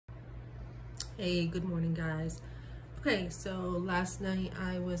Hey, good morning, guys. Okay, so last night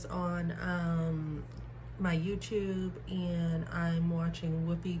I was on my YouTube and I'm watching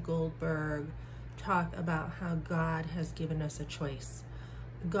Whoopi Goldberg talk about how God has given us a choice.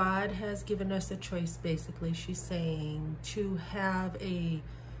 God has given us a choice, basically. She's saying to have a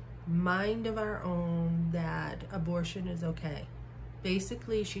mind of our own that abortion is okay.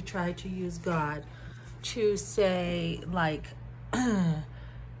 Basically, she tried to use God to say, like,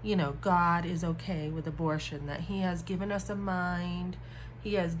 God is okay with abortion, that he has given us a mind,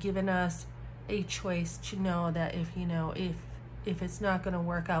 he has given us a choice to know that if it's not going to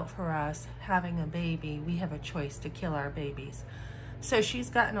work out for us having a baby, we have a choice to kill our babies. So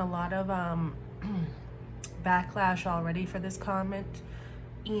she's gotten a lot of backlash already for this comment,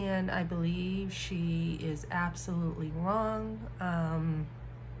 and I believe she is absolutely wrong.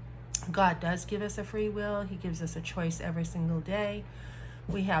 God does give us a free will. He gives us a choice every single day.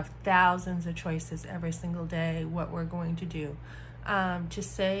 We have thousands of choices every single day what we're going to do. To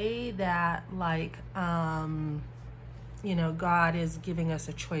say that, like, God is giving us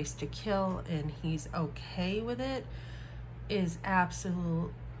a choice to kill and he's okay with it is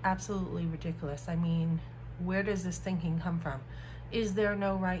absolutely ridiculous. I mean, where does this thinking come from? Is there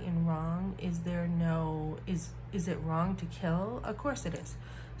no right and wrong? Is it wrong to kill? Of course it is.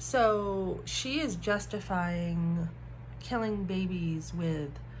 So she is justifying killing babies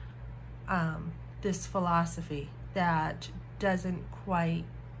with this philosophy that doesn't quite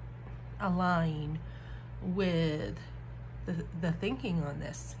align with the thinking on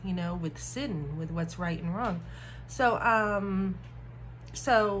this, with sin, with what's right and wrong. So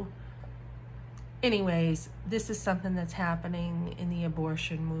anyways, this is something that's happening in the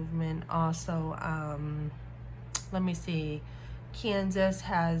abortion movement. Also, let me see. Kansas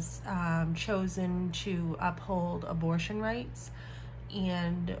has chosen to uphold abortion rights,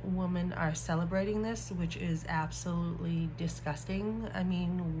 and women are celebrating this, which is absolutely disgusting. I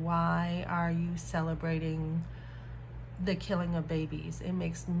mean, why are you celebrating the killing of babies? It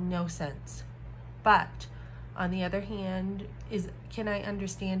makes no sense. But on the other hand, can I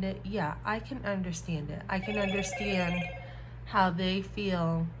understand it? Yeah, I can understand it. I can understand how they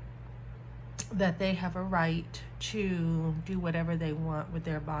feel that they have a right to do whatever they want with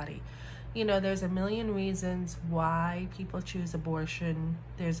their body. There's a million reasons why people choose abortion.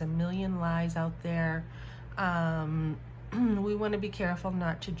 There's a million lies out there. We want to be careful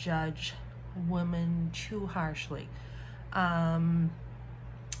not to judge women too harshly. There's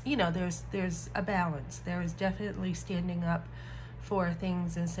a balance. There is definitely standing up for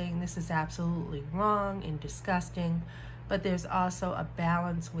things and saying this is absolutely wrong and disgusting. But there's also a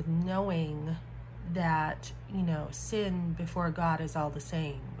balance with knowing that, sin before God is all the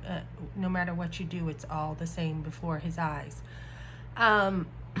same. No matter what you do, it's all the same before his eyes. I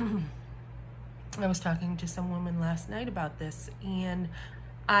was talking to some women last night about this, and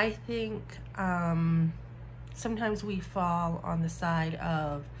I think sometimes we fall on the side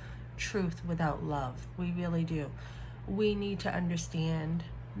of truth without love. We really do. We need to understand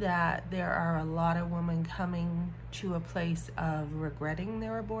that there are a lot of women coming to a place of regretting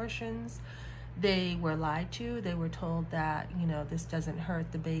their abortions. They were lied to. They were told that, this doesn't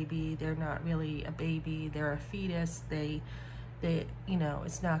hurt the baby. They're not really a baby. They're a fetus. They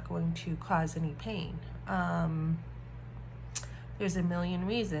it's not going to cause any pain. There's a million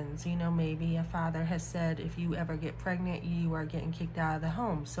reasons. Maybe a father has said, if you ever get pregnant, you are getting kicked out of the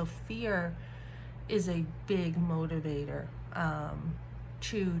home. So fear is a big motivator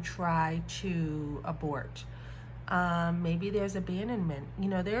to try to abort. Maybe there's abandonment.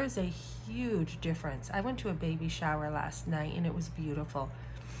 There is a huge difference. I went to a baby shower last night and it was beautiful.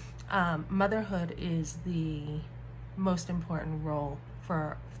 Motherhood is the most important role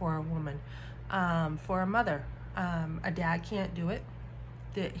for a woman. For a mother, a dad can't do it.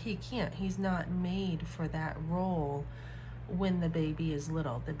 He can't. He's not made for that role when the baby is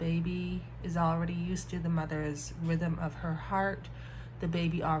little. The baby is already used to the mother's rhythm of her heart. The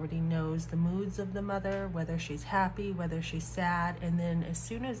baby already knows the moods of the mother, whether she's happy, whether she's sad. And then as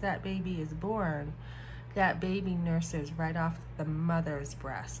soon as that baby is born, that baby nurses right off the mother's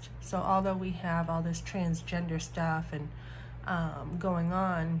breast. So although we have all this transgender stuff and going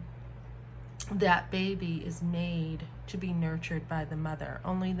on, that baby is made to be nurtured by the mother.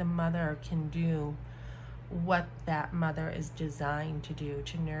 Only the mother can do what that mother is designed to do,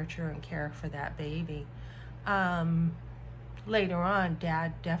 to nurture and care for that baby. Later on,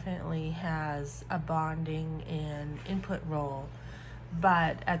 dad definitely has a bonding and input role,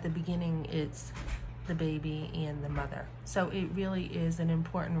 but at the beginning it's the baby and the mother. So it really is an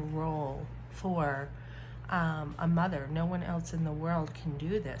important role for a mother. No one else in the world can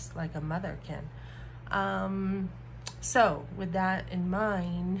do this like a mother can. So with that in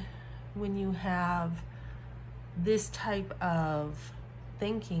mind, when you have this type of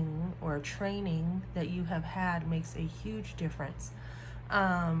thinking or training that you have had, makes a huge difference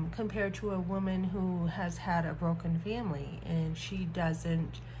compared to a woman who has had a broken family and she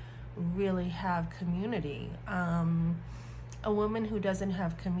doesn't really have community. A woman who doesn't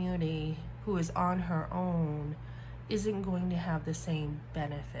have community, who is on her own, isn't going to have the same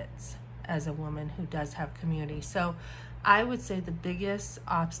benefits as a woman who does have community. So I would say the biggest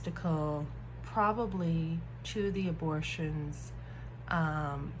obstacle probably to the abortions,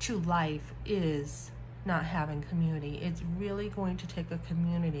 to life, is not having community. It's really going to take a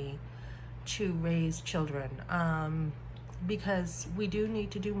community to raise children, because we do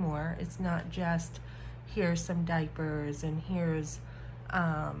need to do more. It's not just here's some diapers and here's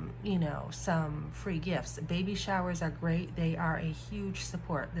you know, some free gifts. Baby showers are great. They are a huge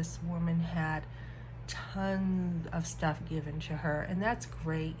support. This woman had tons of stuff given to her, and that's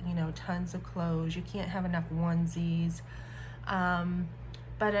great. You know, tons of clothes. You can't have enough onesies.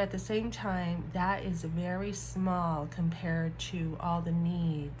 But at the same time, that is very small compared to all the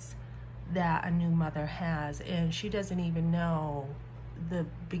needs that a new mother has, and she doesn't even know the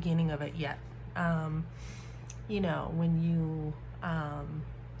beginning of it yet. You know, when you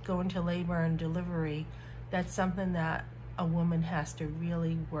go into labor and delivery, that's something that a woman has to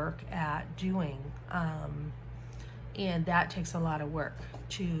really work at doing, and that takes a lot of work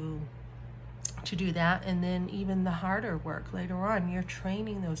to do that. And then even the harder work later on, you're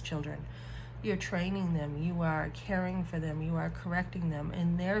training those children, you're training them, you are caring for them, you are correcting them,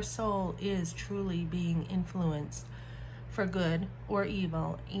 and their soul is truly being influenced for good or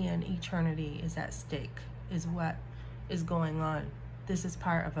evil, and eternity is at stake, is what is going on. This is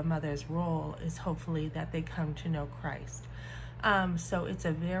part of a mother's role, is hopefully that they come to know Christ. So it's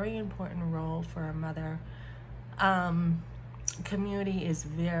a very important role for a mother. Community is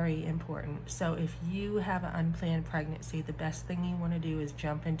very important. So if you have an unplanned pregnancy, the best thing you want to do is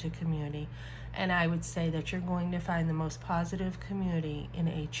jump into community. And I would say that you're going to find the most positive community in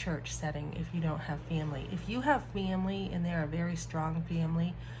a church setting if you don't have family. If you have family and they're a very strong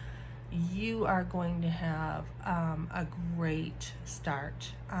family, you are going to have a great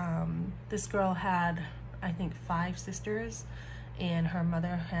start. This girl had, I think, 5 sisters, and her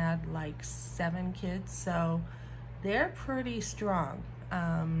mother had like 7 kids, so they're pretty strong.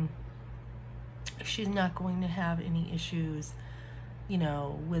 She's not going to have any issues, you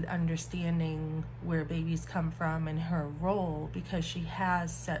know, with understanding where babies come from and her role, because she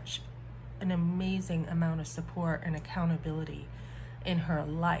has such an amazing amount of support and accountability in her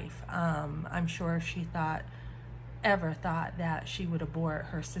life. I'm sure if she ever thought that she would abort,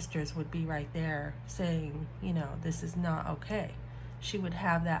 her sisters would be right there saying, you know, this is not okay. She would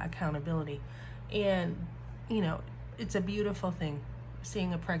have that accountability. And, you know, it's a beautiful thing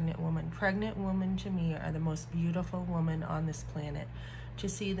seeing a pregnant woman. Pregnant women to me are the most beautiful women on this planet. To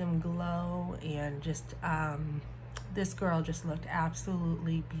see them glow and just, this girl just looked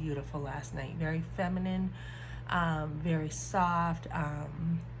absolutely beautiful last night. Very feminine, very soft.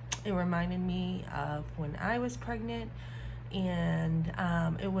 It reminded me of when I was pregnant, and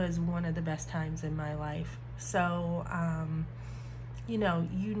it was one of the best times in my life. So, you know,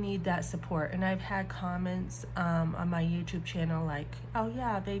 you need that support. And I've had comments on my YouTube channel like, oh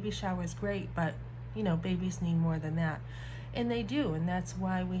yeah, baby shower is great, but you know, babies need more than that. And they do, and that's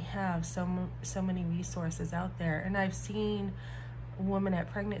why we have so many resources out there. And I've seen women at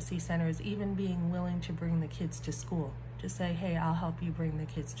pregnancy centers even being willing to bring the kids to school, to say, hey, I'll help you bring the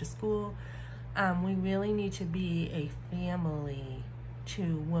kids to school. We really need to be a family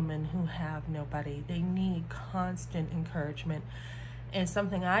to women who have nobody. They need constant encouragement. And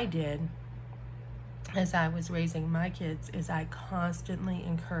something I did as I was raising my kids is I constantly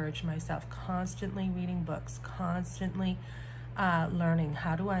encouraged myself, constantly reading books, constantly learning,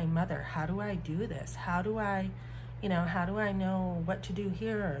 how do I mother? How do I do this? How do I know what to do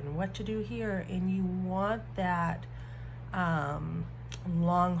here and what to do here? And you want that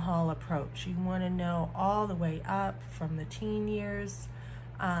long haul approach. You want to know all the way up from the teen years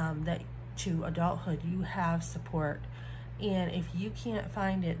that to adulthood. You have support. And if you can't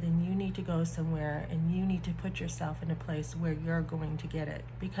find it, then you need to go somewhere and you need to put yourself in a place where you're going to get it,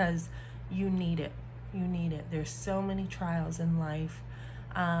 because you need it. You need it. There's so many trials in life.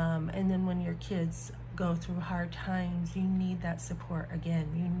 And then when your kids go through hard times, you need that support again.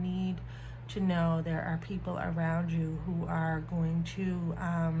 You need to know there are people around you who are going to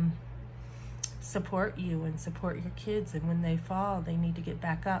support you and support your kids. And when they fall, they need to get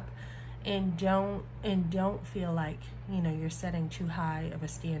back up. and don't feel like, you know, you're setting too high of a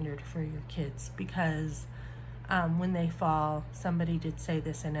standard for your kids, because when they fall, somebody did say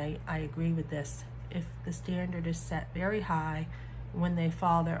this, and I agree with this, if the standard is set very high, when they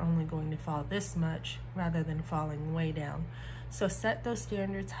fall, they're only going to fall this much rather than falling way down. So set those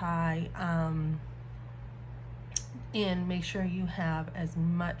standards high, and make sure you have as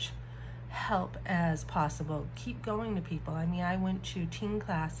much help as possible. Keep going to people. I mean, I went to teen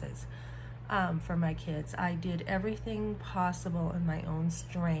classes for my kids. I did everything possible in my own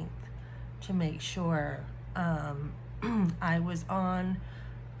strength to make sure I was on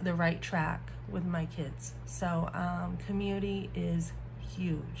the right track with my kids. So community is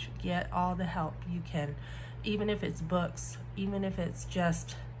huge. Get all the help you can, even if it's books, even if it's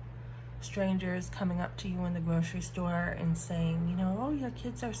just strangers coming up to you in the grocery store and saying, you know, oh, your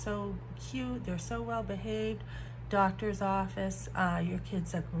kids are so cute, they're so well behaved. Doctor's office, your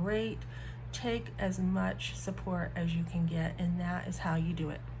kids are great. Take as much support as you can get, and that is how you do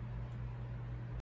it.